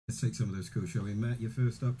Let's take some of those calls, shall we? Matt, you're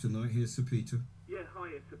first up tonight. Here's Sir Peter. Yeah,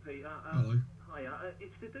 hi, Sir Peter. Hello. Hi,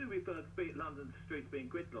 it's to do with London streets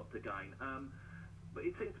being gridlocked again. But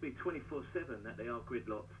it seems to be 24/7 that they are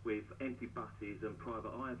gridlocked with empty buses and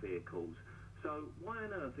private hire vehicles. So why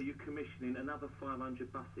on earth are you commissioning another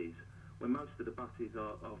 500 buses when most of the buses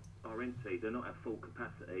are empty? They're not at full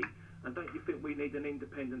capacity. And don't you think we need an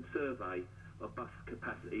independent survey of bus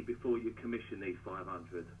capacity before you commission these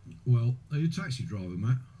 500? Well, are you a taxi driver,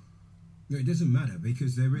 Matt? No, it doesn't matter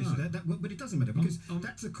because there is No. but it doesn't matter because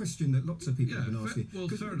that's a question that lots of people have been asking. Well,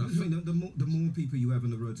 fair enough. I mean, the more people you have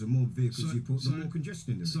on the roads, the more vehicles you put, the more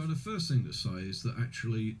congestion there is. So the first thing to say is that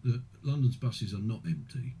actually London's buses are not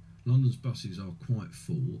empty. London's buses are quite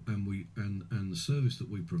full, and the service that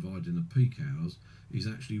we provide in the peak hours is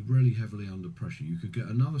actually really heavily under pressure. You could get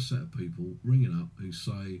another set of people ringing up who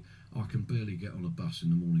say, I can barely get on a bus in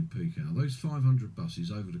the morning peak hour. Those 500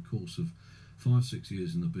 buses over the course of 5-6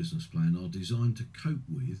 years in the business plan are designed to cope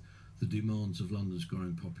with the demands of London's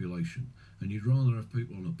growing population. And you'd rather have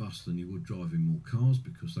people on a bus than you would driving more cars,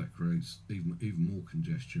 because that creates even more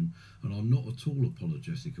congestion. And I'm not at all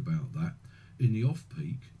apologetic about that. In the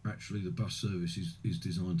off-peak, actually, the bus service is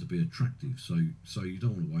designed to be attractive, so you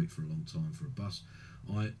don't want to wait for a long time for a bus.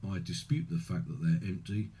 I dispute the fact that they're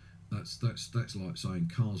empty. That's like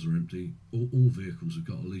saying cars are empty. All vehicles have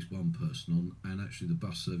got at least one person on, and actually the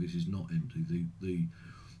bus service is not empty.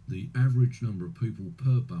 The average number of people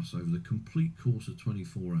per bus over the complete course of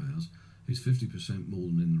 24 hours is 50% more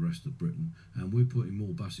than in the rest of Britain, and we're putting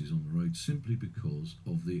more buses on the road simply because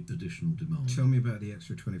of the additional demand. Tell me about the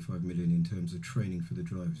extra 25 million in terms of training for the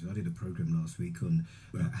drivers. I did a programme last week on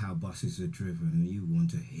how buses are driven, and you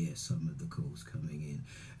want to hear some of the calls coming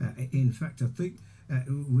in. In fact, I think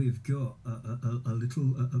we've got a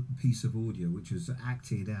little piece of audio which was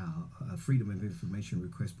acted out, a Freedom of Information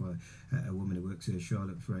request by a woman who works here,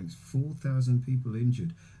 Charlotte Franks. 4,000 people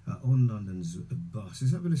injured on London's bus.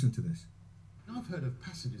 Let's have a listen to this. I've heard of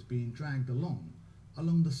passengers being dragged along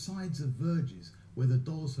the sides of verges where the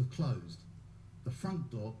doors have closed. The front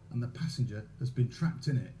door and the passenger has been trapped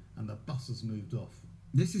in it, and the bus has moved off.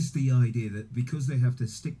 This is the idea that because they have to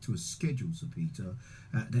stick to a schedule, Sir Peter,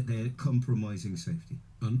 that they're compromising safety.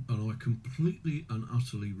 And I completely and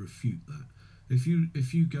utterly refute that. If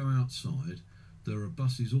you go outside, there are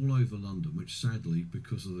buses all over London which, sadly,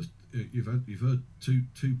 because of you've heard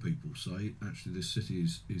two people say actually this city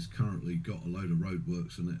is currently got a load of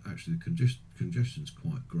roadworks, and actually the congestion's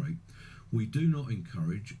quite great. We do not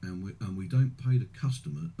encourage, and we don't pay the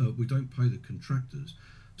we don't pay the contractors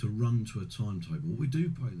to run to a timetable. What we do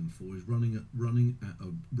pay them for is running at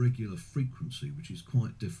a regular frequency, which is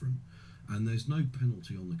quite different. And there's no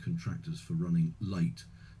penalty on the contractors for running late,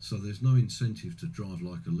 so there's no incentive to drive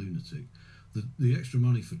like a lunatic. The extra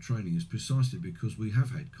money for training is precisely because we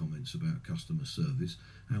have had comments about customer service,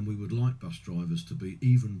 and we would like bus drivers to be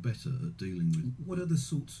even better at dealing with. What are the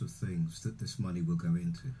sorts of things that this money will go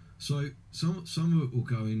into? So some of it will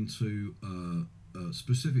go into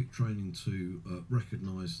specific training to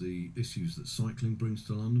recognise the issues that cycling brings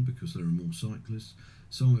to London, because there are more cyclists.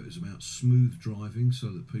 Some of it is about smooth driving so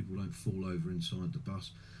that people don't fall over inside the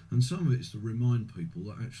bus, and some of it is to remind people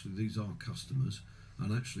that actually these are customers,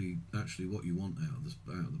 and actually what you want out of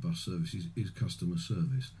the bus service is customer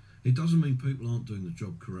service. It doesn't mean people aren't doing the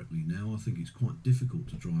job correctly now. I think it's quite difficult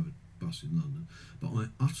to drive a bus in London, but I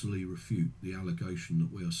utterly refute the allegation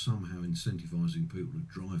that we are somehow incentivising people to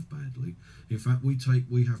drive badly. In fact, we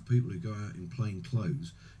have people who go out in plain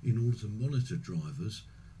clothes in order to monitor drivers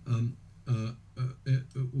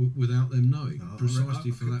without them knowing, precisely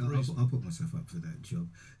for that reason. I'll put myself up for that job.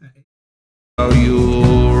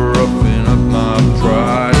 You're roughing up my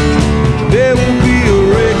pride. There will be a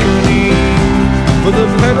reckoning for the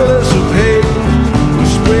peddlers who pay, who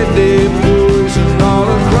spread their